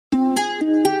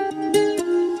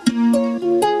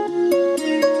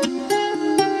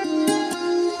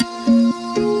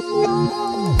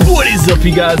Is up,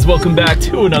 you guys? Welcome back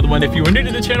to another one. If you are new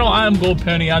to the channel, I am Gold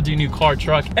Pony. I do new car,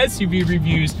 truck, SUV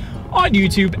reviews on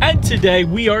YouTube, and today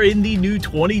we are in the new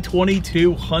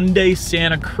 2022 Hyundai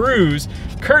Santa Cruz,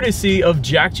 courtesy of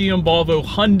Jack Giambalvo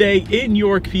Hyundai in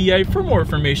York, PA. For more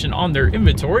information on their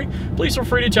inventory, please feel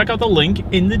free to check out the link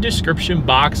in the description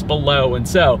box below. And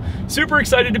so, super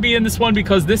excited to be in this one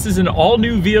because this is an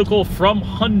all-new vehicle from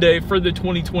Hyundai for the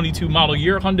 2022 model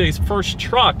year. Hyundai's first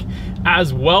truck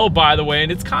as well, by the way,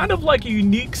 and it's kind of like a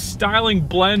unique styling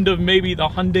blend of maybe the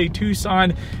Hyundai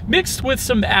Tucson mixed with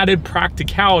some added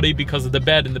practicality because of the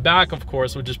bed in the back, of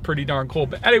course, which is pretty darn cool.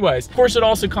 But anyways, of course, it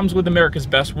also comes with America's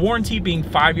best warranty, being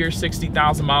 5 years,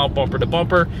 60,000 mile bumper to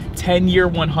bumper, 10-year,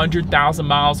 100,000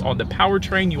 miles on the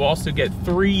powertrain. You also get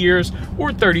 3 years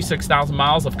or 36,000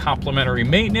 miles of complimentary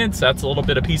maintenance. That's a little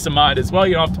bit of peace of mind as well.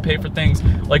 You don't have to pay for things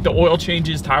like the oil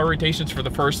changes, tire rotations for the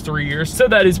first 3 years. So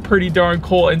that is pretty darn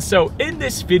cool. And so in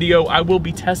this video, I will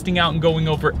be testing out and going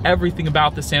over everything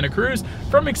about the Santa Cruz,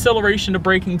 from acceleration to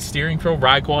braking, steering feel,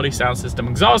 ride quality, sound system,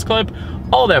 exhaust clip,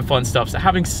 all that fun stuff. So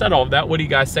having said all of that, what do you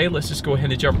guys say? Let's just go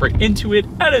ahead and jump right into it.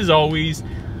 And as always,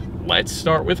 let's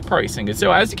start with pricing. And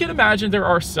so as you can imagine, there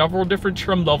are several different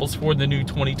trim levels for the new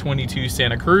 2022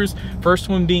 Santa Cruz. First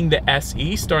one being the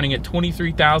SE, starting at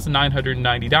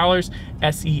 $23,990,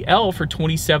 SEL for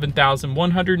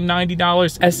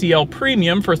 $27,190, SEL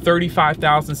Premium for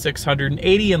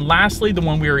 $35,680, and lastly, the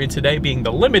one we are in today being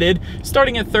the Limited,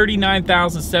 starting at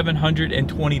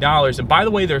 $39,720. And by the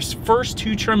way, their first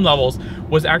two trim levels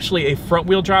was actually a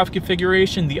front-wheel drive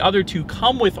configuration. The other two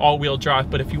come with all-wheel drive,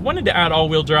 but if you wanted to add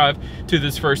all-wheel drive to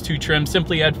this first two trims,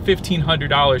 simply add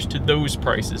 $1,500 to those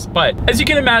prices. But as you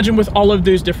can imagine, with all of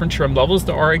those different trim levels,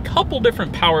 there are a couple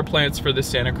different power plants for the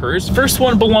Santa Cruz. First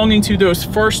one belonging to those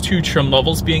first two trim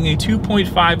levels being a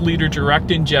 2.5 liter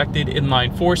direct injected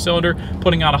inline 4-cylinder,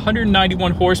 putting out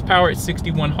 191 horsepower at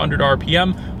 6,100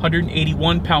 RPM,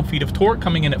 181 pound-feet of torque,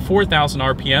 coming in at 4,000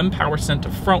 RPM, power sent to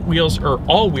front wheels or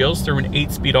all wheels through an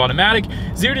 8-speed automatic.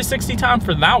 0 to 60 time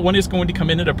for that one is going to come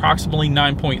in at approximately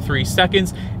 9.3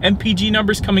 seconds. MPG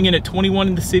numbers coming in at 21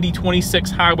 in the city,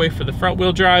 26 highway for the front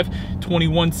wheel drive,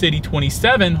 21 city,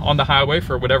 27 on the highway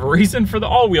for whatever reason for the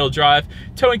all-wheel drive.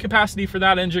 Towing capacity for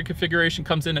that engine configuration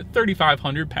comes in at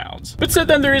 3,500 pounds. But so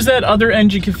then there is that other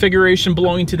engine configuration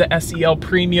belonging to the SEL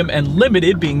Premium and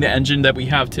Limited, being the engine that we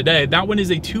have today. That one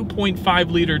is a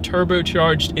 2.5 liter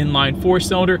turbocharged inline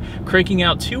 4-cylinder, cranking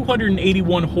out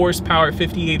 281 horsepower at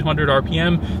 5,800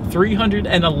 RPM,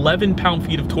 311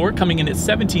 pound-feet of torque, coming in at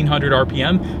 1,700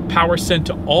 RPM, power sent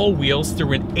to all wheels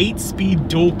through an 8-speed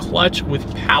dual clutch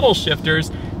with paddle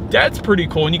shifters. That's pretty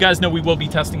cool, and you guys know we will be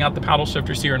testing out the paddle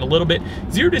shifters here in a little bit.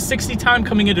 0 to 60 time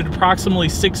coming in at approximately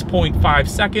 6.5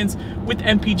 seconds, with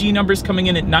MPG numbers coming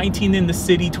in at 19 in the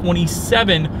city,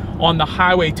 27 on the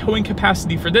highway. Towing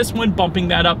capacity for this one bumping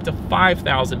that up to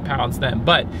 5,000 pounds then.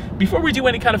 But before we do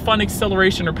any kind of fun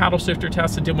acceleration or paddle shifter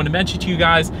tests, I did want to mention to you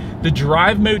guys the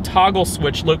drive mode toggle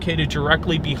switch located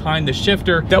directly behind the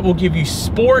shifter that will give you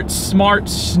sport, smart,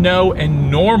 snow, and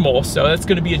normal. So that's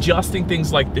going to be adjusting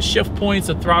things like the shift points,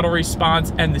 the throttle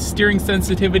response, and the steering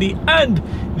sensitivity, and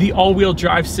the all-wheel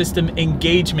drive system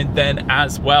engagement then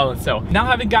as well. And so now,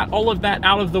 having got all of that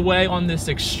out of the way on this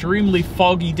extremely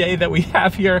foggy day that we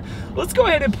have here, let's go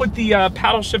ahead and put the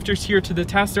paddle shifters here to the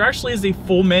test. There actually is a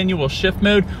full manual shift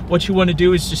mode. What you want to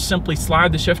do is just simply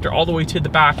slide the shifter all the way to the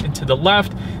back and to the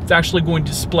left. It's actually going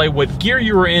to display what gear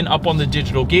you were in up on the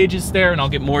digital gauges there, and I'll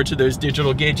get more to those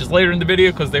digital gauges later in the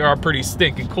video because they are pretty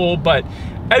stinking cool. But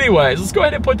anyways, let's go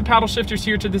ahead and put the paddle shifters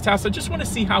here to the test. I just want to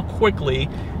see how quickly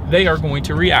they are going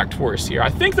to react for us here. I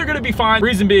think they're going to be fine.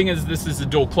 Reason being is this is a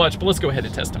dual clutch, but let's go ahead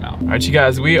and test them out. All right, you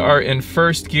guys, we are in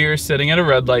first gear, sitting at a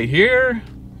red light here.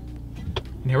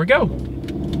 And here we go.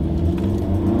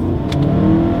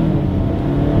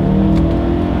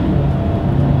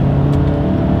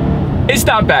 It's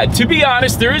not bad. To be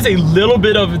honest, there is a little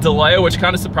bit of a delay, which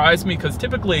kind of surprised me because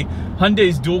typically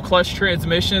Hyundai's dual clutch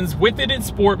transmissions with it in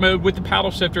sport mode with the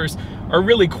paddle shifters are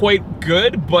really quite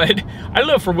good, but I don't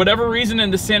know, for whatever reason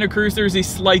in the Santa Cruz, there's a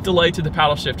slight delay to the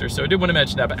paddle shifter, so I did want to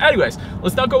mention that. But anyways,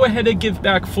 let's now go ahead and give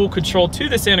back full control to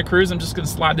the Santa Cruz. I'm just going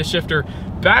to slide the shifter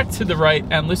back to the right,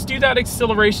 and let's do that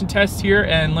acceleration test here,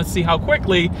 and let's see how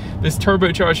quickly this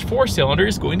turbocharged 4-cylinder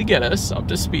is going to get us up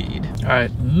to speed. All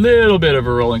right, little bit of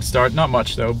a rolling start, not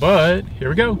much though, but here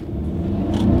we go.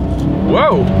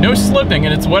 Whoa, no slipping,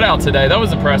 and it's wet out today. That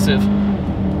was impressive.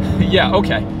 Yeah,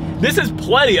 okay. this is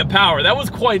plenty of power. That was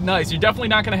quite nice. You're definitely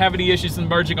not gonna have any issues in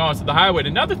merging onto the highway. And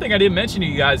another thing I didn't mention to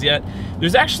you guys yet,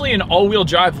 there's actually an all-wheel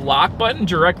drive lock button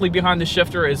directly behind the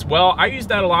shifter as well. I use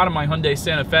that a lot on my Hyundai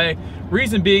Santa Fe.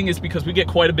 Reason being is because we get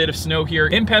quite a bit of snow here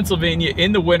in Pennsylvania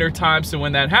in the winter time. So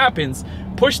when that happens,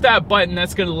 push that button,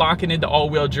 that's gonna lock it into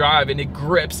all-wheel drive, and it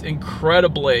grips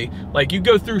incredibly. Like, you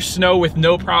go through snow with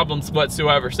no problems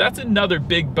whatsoever. So that's another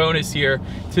big bonus here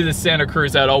to the Santa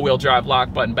Cruz, that all-wheel drive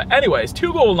lock button. But anyways,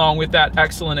 to go along with that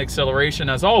excellent acceleration,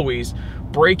 as always,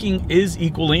 braking is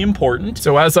equally important.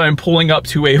 So as I'm pulling up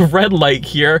to a red light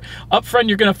here, up front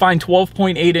you're gonna find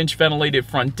 12.8-inch ventilated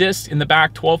front discs. In the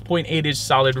back, 12.8-inch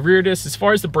solid rear discs. As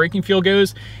far as the braking feel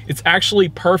goes, it's actually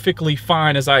perfectly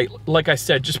fine. As like I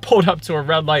said, just pulled up to a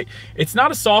red light. It's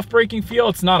not a soft braking feel,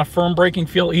 it's not a firm braking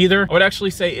feel either. I would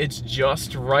actually say it's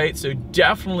just right, so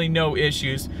definitely no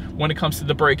issues when it comes to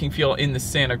the braking feel in the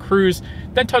Santa Cruz.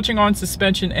 Then touching on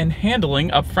suspension and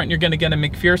handling, up front you're gonna get a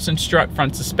McPherson strut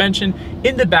front suspension.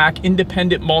 In the back,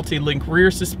 independent multi-link rear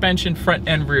suspension, front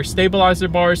and rear stabilizer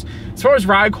bars. As far as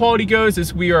ride quality goes,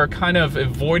 as we are kind of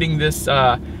avoiding this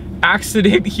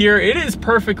accident here, it is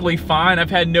perfectly fine.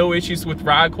 I've had no issues with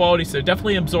ride quality, so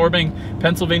definitely absorbing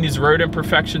Pennsylvania's road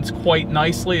imperfections quite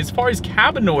nicely. As far as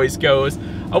cabin noise goes,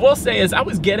 I will say as I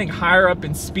was getting higher up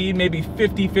in speed, maybe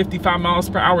 50, 55 miles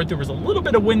per hour, there was a little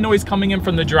bit of wind noise coming in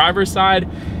from the driver's side.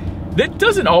 That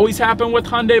doesn't always happen with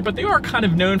Hyundai, but they are kind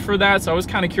of known for that. So I was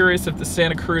kind of curious if the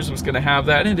Santa Cruz was gonna have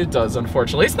that, and it does,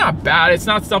 unfortunately. It's not bad, it's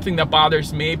not something that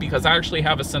bothers me because I actually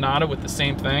have a Sonata with the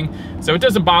same thing. So it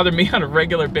doesn't bother me on a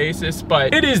regular basis,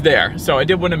 but it is there. So I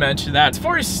did want to mention that. As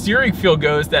far as steering feel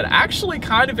goes, that actually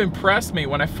kind of impressed me.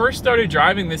 When I first started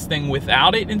driving this thing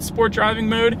without it in sport driving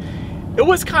mode, it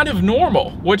was kind of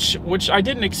normal, which I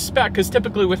didn't expect, because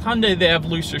typically with Hyundai they have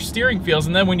looser steering feels,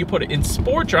 and then when you put it in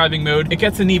sport driving mode, it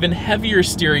gets an even heavier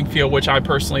steering feel, which I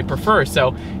personally prefer.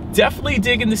 So definitely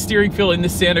digging the steering feel in the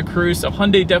Santa Cruz. So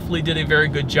Hyundai definitely did a very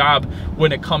good job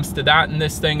when it comes to that in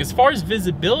this thing. As far as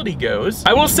visibility goes,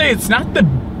 I will say it's not the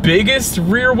biggest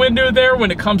rear window there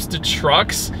when it comes to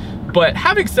trucks. But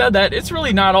having said that, it's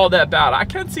really not all that bad. I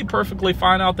can see perfectly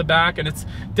fine out the back, and it's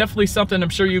definitely something I'm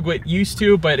sure you get used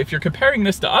to. But if you're comparing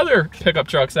this to other pickup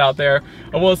trucks out there,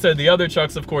 I will say the other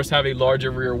trucks, of course, have a larger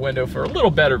rear window for a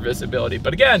little better visibility.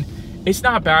 But again, it's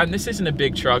not bad, and this isn't a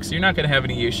big truck, so you're not gonna have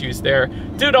any issues there.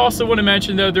 Did also want to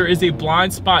mention though, there is a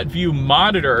blind spot view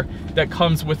monitor that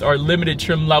comes with our limited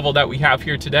trim level that we have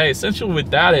here today. Essentially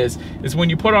what that is when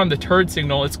you put on the turn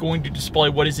signal, it's going to display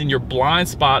what is in your blind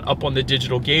spot up on the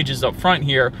digital gauges up front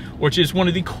here, which is one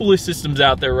of the coolest systems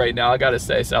out there right now, I gotta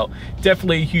say. So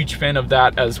definitely a huge fan of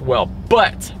that as well.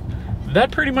 But that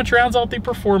pretty much rounds out the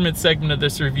performance segment of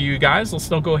this review, guys.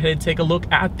 Let's now go ahead and take a look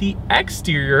at the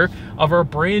exterior of our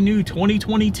brand new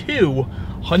 2022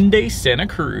 Hyundai Santa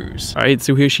Cruz. All right,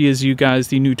 so here she is, you guys,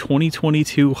 the new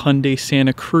 2022 Hyundai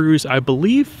Santa Cruz, I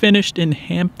believe finished in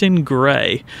Hampton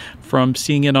Gray, from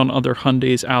seeing it on other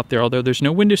Hyundais out there, although there's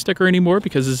no window sticker anymore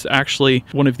because it's actually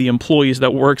one of the employees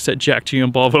that works at Jack G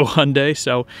and Volvo Hyundai,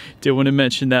 so did want to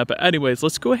mention that. But anyways,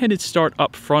 let's go ahead and start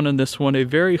up front on this one. A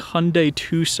very Hyundai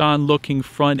Tucson looking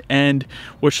front end,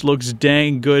 which looks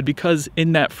dang good because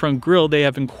in that front grille they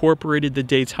have incorporated the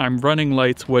daytime running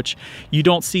lights, which you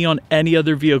don't see on any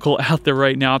other vehicle out there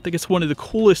right now. I think it's one of the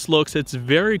coolest looks. It's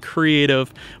very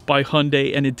creative by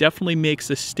Hyundai, and it definitely makes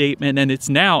a statement, and it's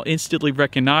now instantly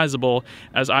recognizable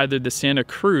as either the Santa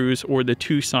Cruz or the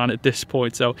Tucson at this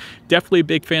point. So definitely a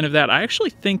big fan of that. I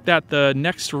actually think that the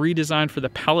next redesign for the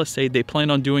Palisade, they plan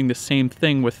on doing the same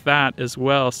thing with that as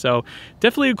well. So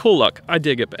definitely a cool look. I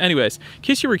dig it. But anyways, in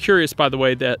case you were curious, by the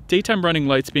way, that daytime running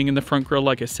lights being in the front grille,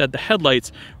 like I said, the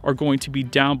headlights are going to be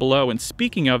down below. And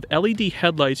speaking of, LED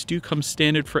headlights do come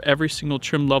standard for every single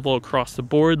trim level across the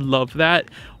board. Love that.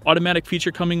 Automatic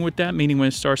feature coming with that, meaning when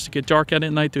it starts to get dark out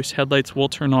at night, those headlights will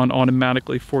turn on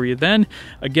automatically for you then.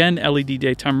 Again, LED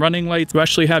daytime running lights. You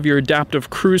actually have your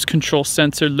adaptive cruise control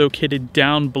sensor located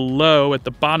down below at the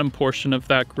bottom portion of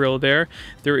that grille there.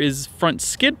 There is front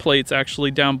skid plates actually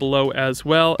down below as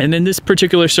well. And in this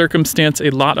particular circumstance,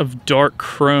 a lot of dark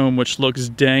chrome, which looks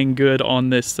dang good on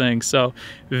this thing. So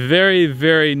very,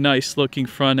 very nice looking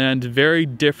front end, very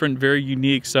different, very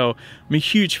unique. So I'm a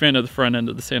huge fan of the front end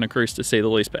of the Santa Cruz, to say the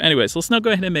least. But anyways, let's now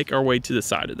go ahead and make our way to the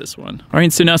side of this one. All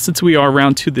right, so now since we are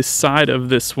around to the side of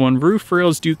this one, roof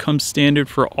rails do come standard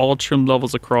for all trim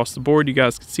levels across the board. You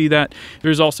guys can see that.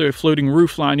 There's also a floating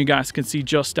roof line you guys can see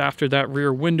just after that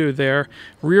rear window there.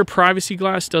 Rear privacy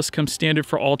glass does come standard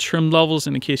for all trim levels.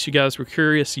 And in case you guys were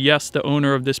curious, yes, the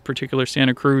owner of this particular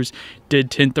Santa Cruz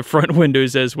did tint the front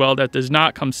windows as well. That does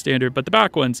not come standard, but the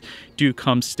back ones do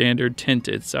come standard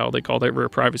tinted. So they call that rear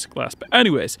privacy glass. But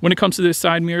anyways, when it comes to the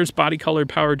side mirrors, body colored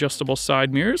power adjustable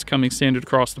side mirrors coming standard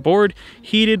across the board,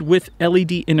 heated with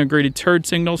LED integrated turn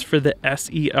signals for the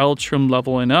SEL trim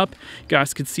level and up. You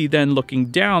guys can see then looking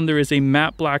down, there is a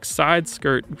matte black side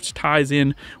skirt which ties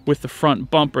in with the front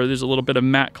bumper. There's a little bit of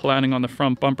matte cladding on the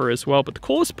front bumper as well. But the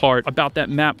coolest part about that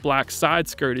matte black side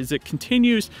skirt is it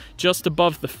continues just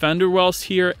above the fender wells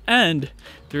here, and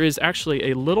there is actually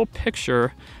a little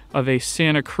picture of a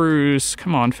Santa Cruz.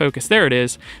 Come on, focus. There it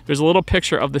is. There's a little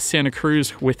picture of the Santa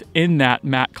Cruz within that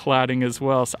matte cladding as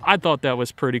well. So I thought that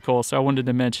was pretty cool. So I wanted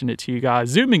to mention it to you guys.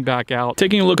 Zooming back out,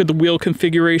 taking a look at the wheel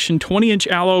configuration, 20-inch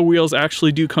alloy wheels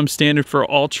actually do come standard for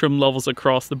all trim levels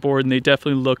across the board, and they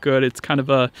definitely look good. It's kind of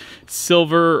a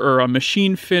silver or a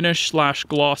machine finish /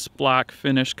 gloss black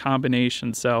finish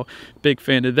combination. So big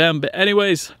fan of them. But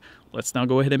anyways, let's now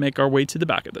go ahead and make our way to the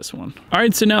back of this one. All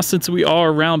right, so now since we are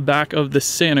around back of the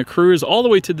Santa Cruz, all the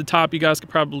way to the top, you guys can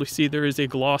probably see there is a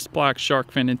gloss black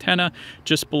shark fin antenna.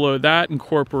 Just below that,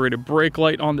 incorporated brake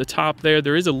light on the top there.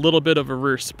 There is a little bit of a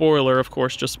rear spoiler, of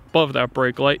course, just above that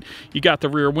brake light. You got the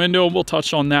rear window, and we'll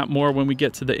touch on that more when we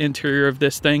get to the interior of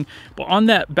this thing. But on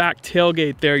that back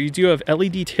tailgate there, you do have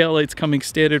LED taillights coming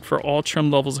standard for all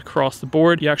trim levels across the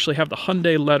board. You actually have the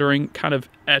Hyundai lettering kind of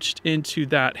etched into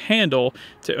that handle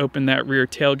to open that rear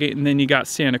tailgate, and then you got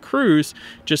Santa Cruz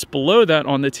just below that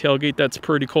on the tailgate. That's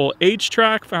pretty cool.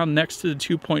 H-Track found next to the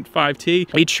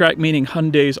 2.5T. H-Track meaning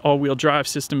Hyundai's all-wheel drive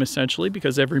system, essentially,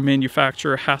 because every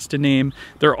manufacturer has to name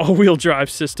their all-wheel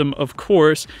drive system, of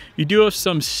course. You do have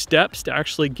some steps to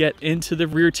actually get into the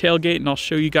rear tailgate, and I'll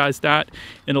show you guys that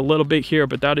in a little bit here,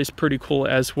 but that is pretty cool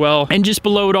as well. And just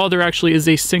below it all, there actually is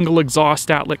a single exhaust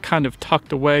outlet kind of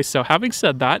tucked away. So having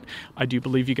said that, I do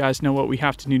believe you guys know what we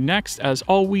have to do next. As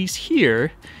always,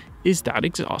 here is that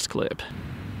exhaust clip.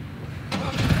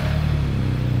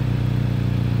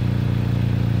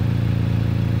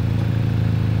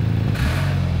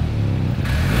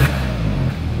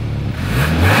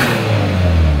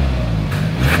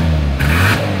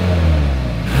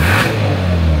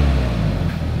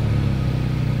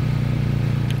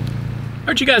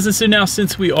 Alright, you guys, and so now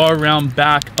since we are around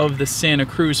back of the Santa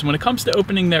Cruz, when it comes to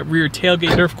opening that rear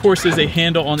tailgate, there of course is a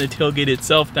handle on the tailgate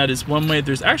itself. That is one way.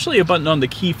 There's actually a button on the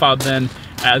key fob then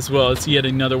as well. It's yet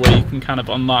another way you can kind of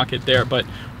unlock it there. But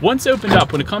once opened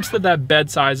up, when it comes to that bed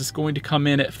size, it's going to come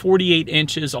in at 48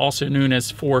 inches, also known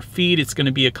as 4 feet. It's going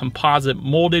to be a composite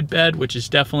molded bed, which is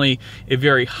definitely a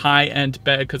very high-end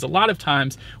bed, because a lot of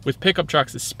times with pickup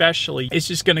trucks especially, it's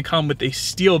just going to come with a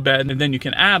steel bed, and then you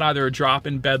can add either a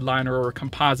drop-in bed liner or a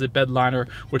composite bed liner,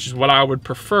 which is what I would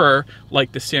prefer,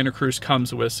 like the Santa Cruz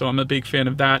comes with. So I'm a big fan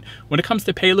of that. When it comes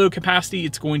to payload capacity,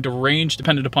 it's going to range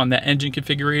dependent upon the engine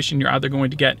configuration. You're either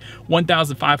going to get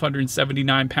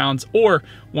 1,579 pounds or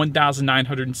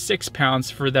 1,906 pounds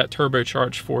for that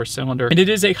turbocharged 4-cylinder. And it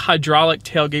is a hydraulic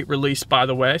tailgate release, by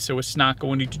the way, so it's not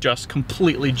going to just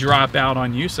completely drop out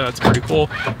on you, so that's pretty cool.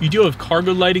 You do have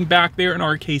cargo lighting back there, in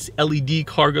our case LED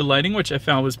cargo lighting, which I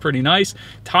found was pretty nice.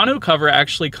 Tonneau cover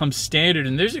actually comes standard,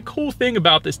 and there's a cool thing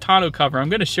about this tonneau cover. I'm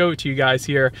going to show it to you guys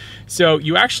here. So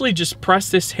you actually just press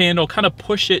this handle, kind of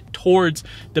push it towards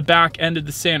the back end of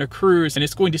the Santa Cruz, and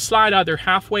it's going to slide either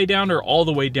halfway down or all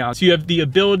the way down. So you have the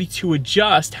ability to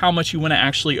adjust how much you want to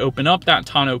actually open up that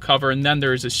tonneau cover, and then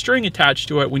there's a string attached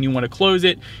to it. When you want to close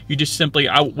it, you just simply,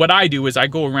 what I do is I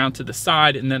go around to the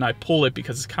side and then I pull it,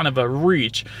 because it's kind of a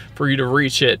reach for you to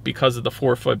reach it because of the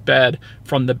 4-foot bed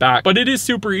from the back. But it is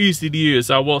super easy to use,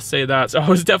 I will say that. So I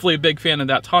was definitely a big fan of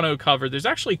that tonneau cover. There's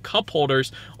actually cup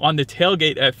holders on the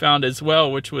tailgate I found as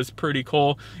well, which was pretty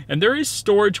cool. And there is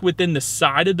storage within the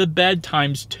side of the bed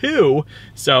 ×2.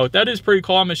 So that is pretty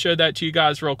cool. I'm gonna show that to you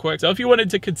guys real quick. So if you wanted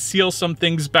to conceal some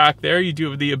things back there, you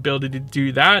do have the ability to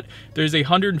do that. There's a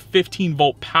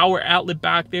 115-volt power outlet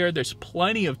back there. There's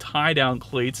plenty of tie-down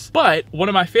cleats. But one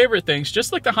of my favorite things,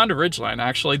 just like the Honda Ridgeline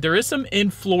actually, there is some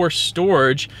in-floor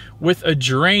storage with a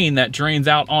drain that drains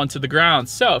out onto the ground.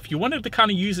 So if you wanted to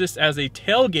kind of use this as a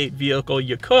tailgate vehicle,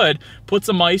 you could put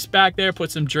some ice back there,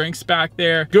 put some drinks back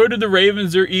there, go to the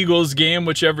Ravens or Eagles game,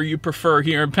 whichever you prefer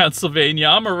here in Pennsylvania.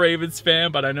 I'm a Ravens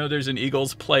fan, but I know there's an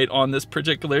Eagles plate on this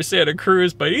particular Santa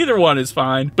Cruz, but either one is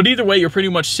fine. But either way, you're pretty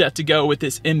much set to go with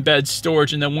this in-bed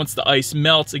storage, and then once the ice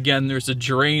melts, again, there's a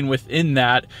drain within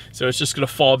that, so it's just gonna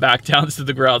fall back down to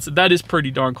the ground. So that is pretty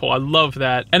darn cool. I love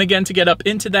that. And again, to get up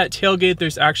into that tailgate,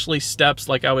 there's actually steps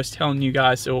like I was telling you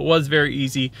guys, so it was very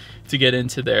easy to get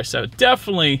into there. So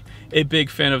definitely a big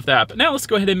fan of that. But now let's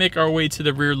go ahead and make our way to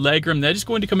the rear legroom. That is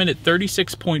going to come in at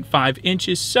 36.5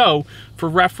 inches. So for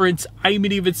reference, I'm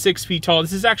even 6 feet tall.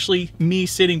 This is actually me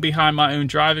sitting behind my own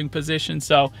driving position.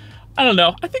 So I don't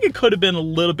know. I think it could have been a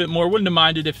little bit more. Wouldn't have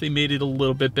minded if they made it a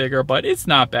little bit bigger, but it's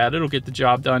not bad. It'll get the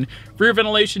job done. Rear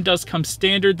ventilation does come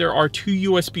standard. There are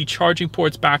 2 USB charging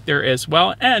ports back there as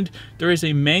well, and there is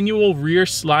a manual rear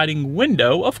sliding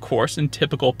window, of course, in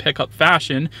typical pickup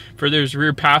fashion for those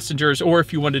rear passengers, or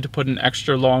if you wanted to put an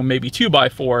extra long, maybe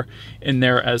 2x4 in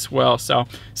there as well. So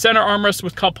center armrest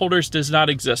with cup holders does not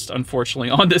exist, unfortunately,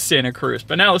 on this Santa Cruz.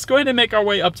 But now let's go ahead and make our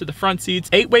way up to the front seats.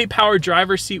 8-way power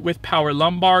driver's seat with power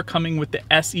lumbar, coming with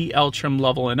the SEL trim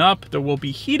level and up. There will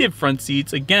be heated front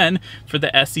seats again for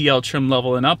the SEL trim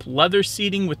level and up, leather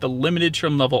seating with the limited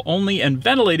trim level only, and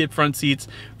ventilated front seats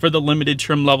for the limited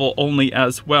trim level only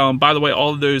as well. And by the way,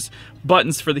 all of those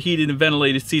buttons for the heated and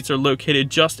ventilated seats are located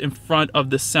just in front of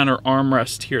the center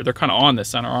armrest here. They're kind of on the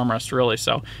center armrest, really,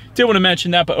 so did want to mention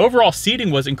that. But overall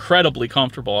seating was incredibly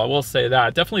comfortable, I will say that.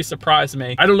 It definitely surprised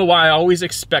me. I don't know why I always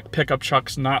expect pickup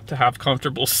trucks not to have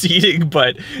comfortable seating,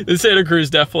 but the Santa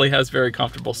Cruz definitely has very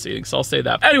comfortable seating, so I'll say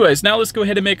that. Anyways, now let's go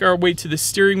ahead and make our way to the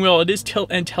steering wheel. It is tilt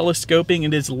and telescoping.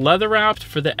 It is leather wrapped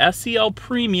for the SEL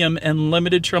premium and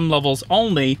limited trim levels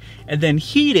only, and then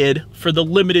heated for the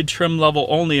limited trim level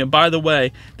only. And by the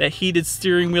way, that heated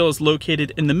steering wheel is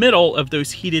located in the middle of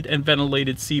those heated and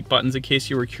ventilated seat buttons, in case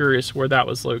you were curious where that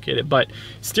was located. But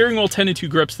steering wheel 10-2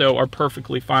 grips though are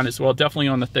perfectly fine as well, definitely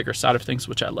on the thicker side of things,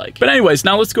 which I like. But anyways,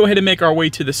 now let's go ahead and make our way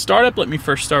to the startup. Let me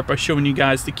first start by showing you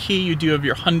guys the key. You do have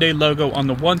your Hyundai logo on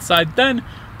the one side, then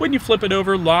when you flip it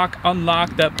over, lock,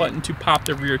 unlock, that button to pop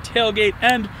the rear tailgate,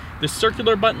 and the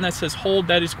circular button that says hold,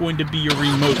 that is going to be your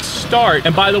remote start.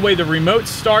 And by the way, the remote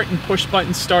start and push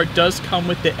button start does come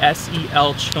with the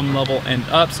SEL trim level and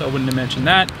up, so I wouldn't have mentioned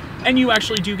that. And you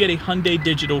actually do get a Hyundai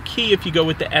digital key if you go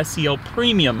with the SEL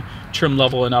premium trim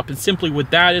level and up. And simply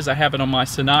what that is, I have it on my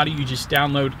Sonata. You just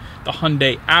download the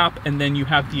Hyundai app, and then you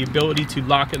have the ability to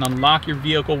lock and unlock your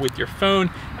vehicle with your phone,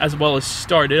 as well as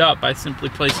start it up by simply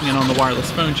placing it on the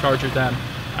wireless phone charger then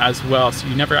as well, so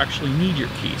you never actually need your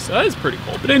key. So that is pretty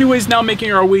cool. But anyways, now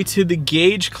making our way to the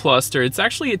gauge cluster. It's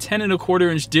actually a 10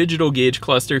 1/4 inch digital gauge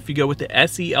cluster if you go with the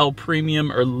SEL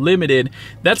premium or limited.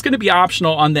 That's going to be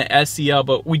optional on the SEL,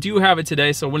 but we do have it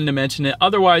today, so I wanted to mention it.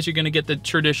 Otherwise, you're going to get the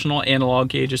traditional analog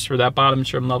gauges for that bottom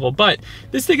trim level. But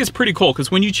this thing is pretty cool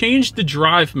because when you change the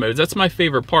drive modes, that's my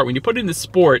favorite part. When you put it into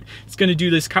sport, it's going to do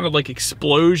this kind of like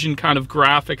explosion kind of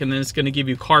graphic, and then it's going to give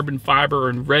you carbon fiber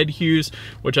and red hues,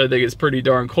 which I think is pretty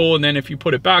darn cool. And then if you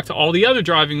put it back to all the other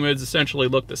driving modes, essentially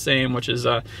look the same, which is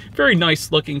a very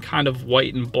nice looking kind of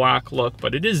white and black look,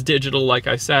 but it is digital, like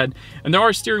I said. And there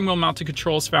are steering wheel mounted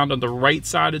controls found on the right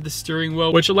side of the steering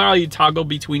wheel, which allow you to toggle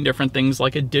between different things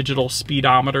like a digital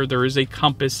speedometer. There is a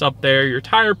compass up there, your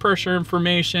tire pressure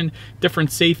information,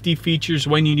 different safety features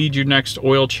when you need your next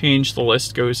oil change, the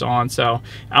list goes on. So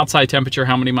outside temperature,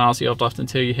 how many miles you have left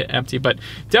until you hit empty. But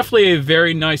definitely a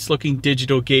very nice looking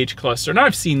digital gauge cluster, and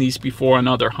I've seen these before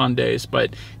on other Hyundais,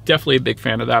 but definitely a big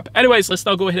fan of that. But anyways, let's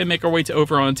now go ahead and make our way to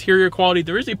overall interior quality.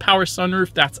 There is a power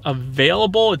sunroof that's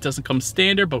available. It doesn't come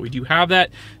standard, but we do have that,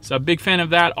 so a big fan of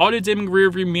that. Auto dimming rear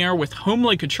view mirror with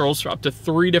HomeLink controls for up to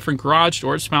 3 different garage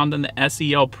doors found in the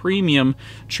SEL premium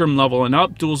trim level and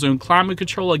up. Dual zone climate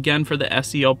control again for the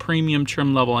SEL premium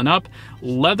trim level and up.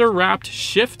 Leather wrapped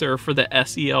shifter for the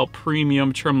SEL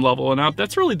premium trim level and up.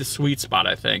 That's really the sweet spot,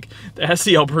 I think, the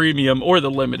SEL premium or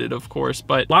the limited, of course,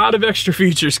 but a lot of extra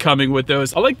features coming with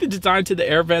those. I like the design to the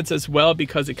air vents as well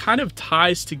because it kind of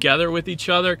ties together with each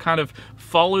other, kind of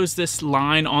follows this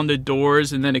line on the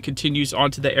doors, and then it continues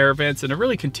onto the air vents, and it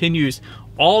really continues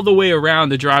all the way around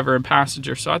the driver and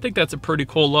passenger. So I think that's a pretty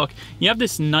cool look. You have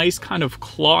this nice kind of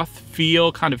cloth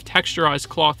feel, kind of texturized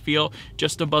cloth feel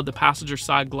just above the passenger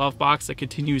side glove box that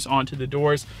continues onto the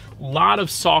doors. A lot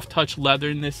of soft touch leather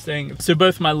in this thing. So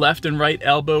both my left and right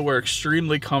elbow were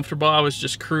extremely comfortable. I was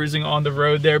just cruising on the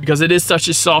road there because it is such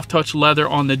a soft touch leather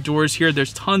on the doors here.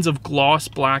 There's tons of gloss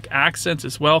black accents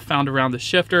as well found around the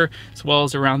shifter, as well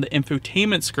as around the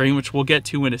infotainment screen, which we'll get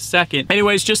to in a second.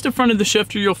 Anyways, just in front of the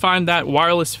shifter, you'll find that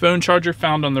wireless phone charger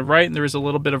found on the right, and there is a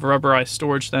little bit of rubberized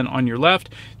storage then on your left.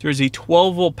 There's a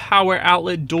 12-volt power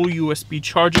outlet, dual USB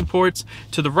charging ports.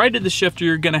 To the right of the shifter,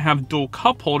 you're going to have dual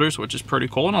cup holders, which is pretty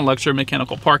cool, and an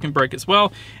electromechanical parking brake as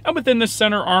well. And within the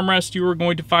center armrest, you are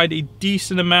going to find a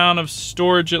decent amount of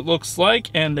storage, it looks like,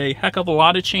 and a heck of a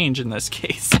lot of change in this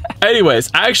case.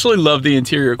 Anyways, I actually love the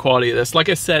interior quality of this. Like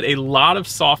I said, a lot of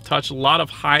soft touch, a lot of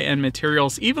high-end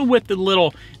materials, even with the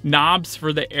little knobs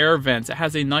for the air vents. It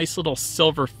has a nice little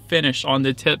silver finish on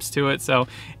the tips to it, so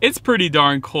it's pretty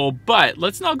darn cool. But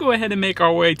let's now go ahead and make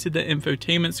our way to the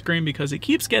infotainment screen because it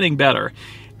keeps getting better.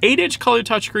 8-inch color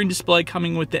touchscreen display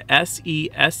coming with the SE,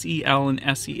 SEL,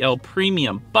 and SEL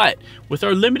Premium. But with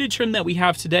our limited trim that we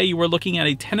have today, you are looking at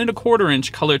a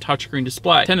 10.25-inch color touchscreen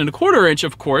display. 10.25-inch,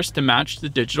 of course, to match the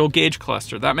digital gauge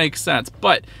cluster. That makes sense.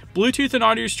 But Bluetooth and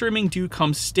audio streaming do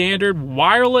come standard.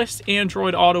 Wireless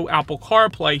Android Auto, Apple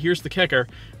CarPlay. Here's the kicker.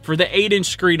 For the 8-inch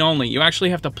screen only, you actually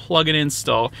have to plug it in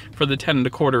still for the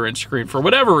 10.25-inch screen for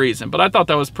whatever reason, but I thought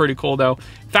that was pretty cool though.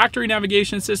 Factory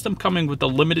navigation system coming with the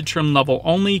limited trim level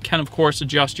only. Can of course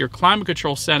adjust your climate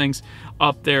control settings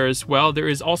up there as well. There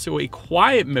is also a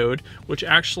quiet mode, which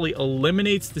actually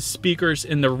eliminates the speakers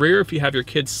in the rear if you have your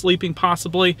kids sleeping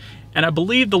possibly. And I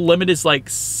believe the limit is like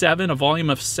 7, a volume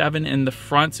of 7 in the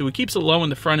front. So it keeps it low in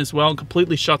the front as well and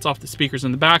completely shuts off the speakers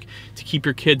in the back to keep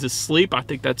your kids asleep. I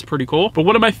think that's pretty cool. But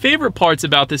one of my favorite parts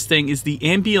about this thing is the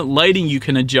ambient lighting you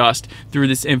can adjust through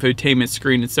this infotainment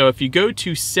screen. And so if you go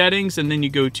to settings and then you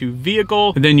go to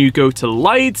vehicle, and then you go to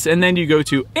lights, and then you go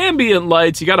to ambient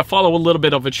lights, you got to follow a little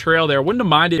bit of a trail there. Wouldn't have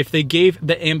minded if they gave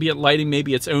the ambient lighting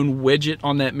maybe its own widget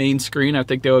on that main screen. I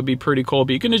think that would be pretty cool.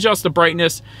 But you can adjust the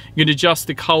brightness, you can adjust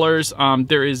the colors.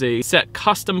 There is a set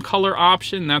custom color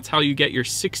option. That's how you get your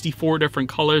 64 different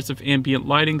colors of ambient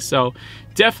lighting. So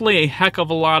definitely a heck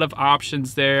of a lot of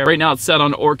options there. Right now it's set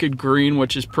on orchid green,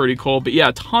 which is pretty cool. But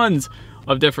yeah, tons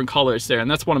of different colors there,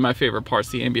 and that's one of my favorite parts,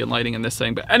 the ambient lighting in this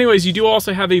thing. But anyways, you do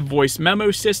also have a voice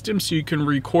memo system, so you can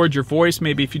record your voice.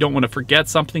 Maybe if you don't want to forget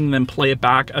something, then play it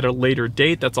back at a later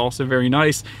date. That's also very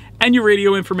nice. And your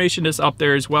radio information is up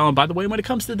there as well. And by the way, when it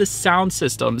comes to the sound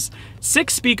systems,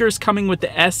 6 speakers coming with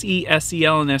the SE,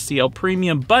 SEL, and SEL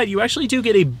Premium, but you actually do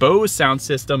get a Bose sound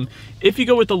system if you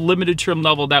go with the limited trim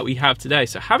level that we have today.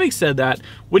 So having said that,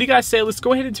 what do you guys say? Let's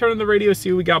go ahead and turn on the radio,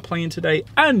 see what we got playing today,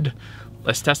 and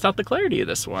let's test out the clarity of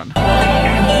this one.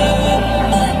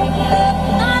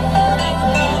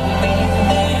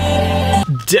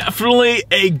 Definitely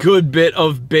a good bit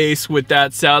of bass with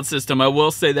that sound system. I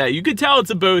will say that. You can tell it's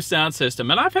a Bose sound system.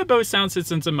 And I've had Bose sound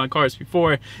systems in my cars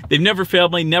before. They've never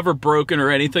failed me, never broken or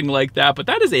anything like that. But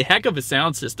that is a heck of a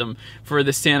sound system for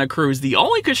the Santa Cruz. The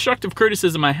only constructive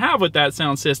criticism I have with that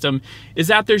sound system is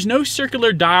that there's no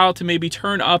circular dial to maybe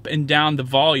turn up and down the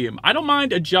volume. I don't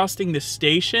mind adjusting the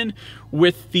station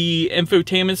with the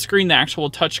infotainment screen, the actual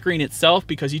touchscreen itself,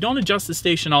 because you don't adjust the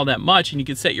station all that much and you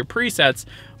can set your presets.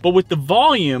 But with the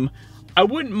volume, I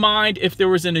wouldn't mind if there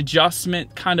was an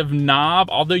adjustment kind of knob,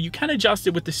 although you can adjust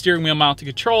it with the steering wheel mounted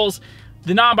controls.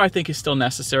 The knob, I think, is still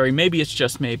necessary. Maybe it's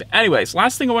just me. But anyways,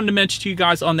 last thing I wanted to mention to you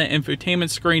guys on the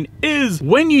infotainment screen is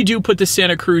when you do put the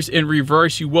Santa Cruz in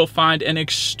reverse, you will find an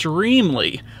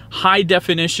extremely high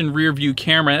definition rear view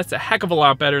camera. That's a heck of a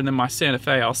lot better than my Santa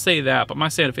Fe, I'll say that, but my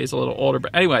Santa Fe is a little older.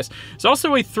 But anyways, there's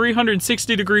also a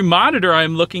 360-degree monitor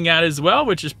I'm looking at as well,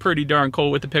 which is pretty darn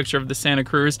cool with the picture of the Santa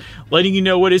Cruz, letting you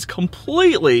know what is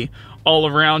completely all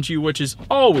around you, which is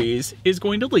always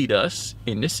going to lead us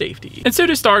into safety. And so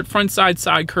to start, front side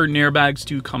curtain airbags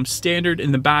do come standard.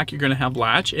 In the back, you're going to have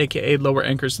latch, aka lower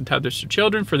anchors and tethers for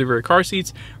children for the rear car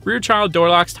seats, rear child door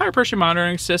locks, tire pressure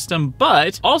monitoring system,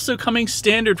 but also coming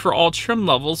standard for all trim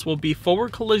levels will be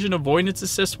forward collision avoidance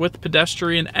assist with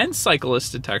pedestrian and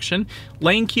cyclist detection,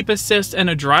 lane keep assist, and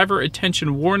a driver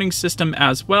attention warning system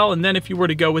as well. And then if you were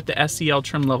to go with the SEL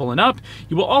trim level and up,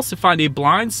 you will also find a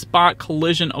blind spot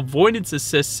collision avoidance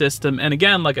assist system. And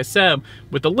again, like I said,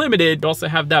 with the limited, you also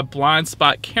have that blind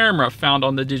spot camera found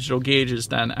on the digital gauges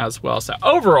then as well. So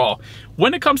overall,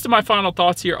 when it comes to my final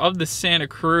thoughts here of the Santa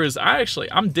Cruz,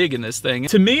 I'm digging this thing.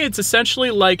 To me, it's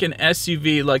essentially like an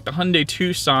SUV, like the Hyundai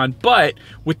Tucson, but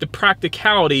with the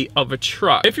practicality of a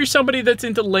truck. If you're somebody that's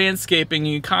into landscaping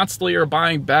and you constantly are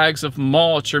buying bags of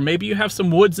mulch, or maybe you have some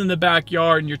woods in the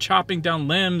backyard and you're chopping down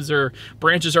limbs or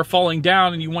branches are falling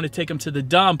down and you want to take them to the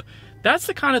dump, that's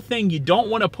the kind of thing you don't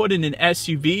want to put in an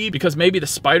SUV because maybe the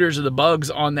spiders or the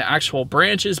bugs on the actual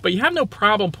branches, but you have no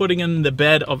problem putting in the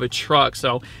bed of a truck.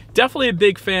 So definitely a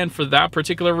big fan for that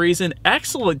particular reason.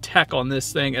 Excellent tech on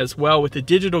this thing as well with the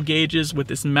digital gauges, with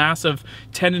this massive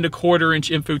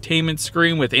 10.25-inch infotainment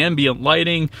screen with ambient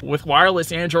lighting, with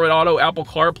wireless Android Auto, Apple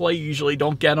CarPlay you usually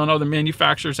don't get on other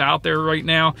manufacturers out there right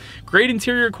now. Great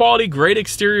interior quality, great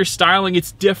exterior styling.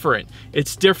 It's different.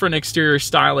 It's different exterior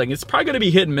styling. It's probably going to be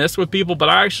hit and miss with people, but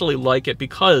I actually like it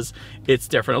because it's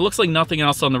different. It looks like nothing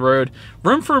else on the road.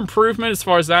 Room for improvement as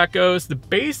far as that goes. The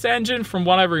base engine, from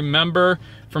what I remember,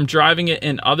 from driving it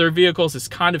in other vehicles. It's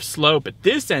kind of slow, but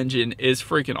this engine is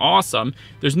freaking awesome.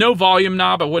 There's no volume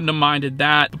knob, I wouldn't have minded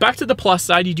that. But back to the plus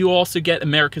side, you do also get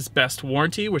America's Best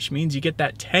warranty, which means you get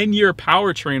that 10-year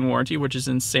powertrain warranty, which is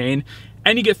insane.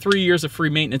 And you get 3 years of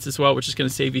free maintenance as well, which is gonna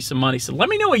save you some money. So let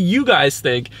me know what you guys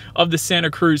think of the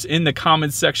Santa Cruz in the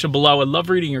comments section below. I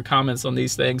love reading your comments on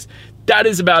these things. That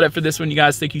is about it for this one, you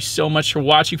guys. Thank you so much for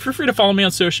watching. Feel free to follow me on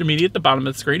social media at the bottom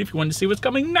of the screen if you want to see what's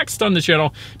coming next on the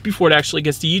channel. Before it actually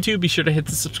gets to YouTube, be sure to hit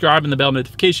the subscribe and the bell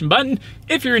notification button.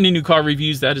 If you're into new car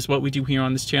reviews, that is what we do here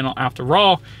on this channel after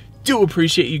all. Do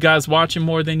appreciate you guys watching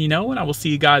more than you know, and I will see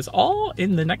you guys all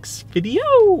in the next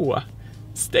video.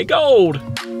 Stay gold.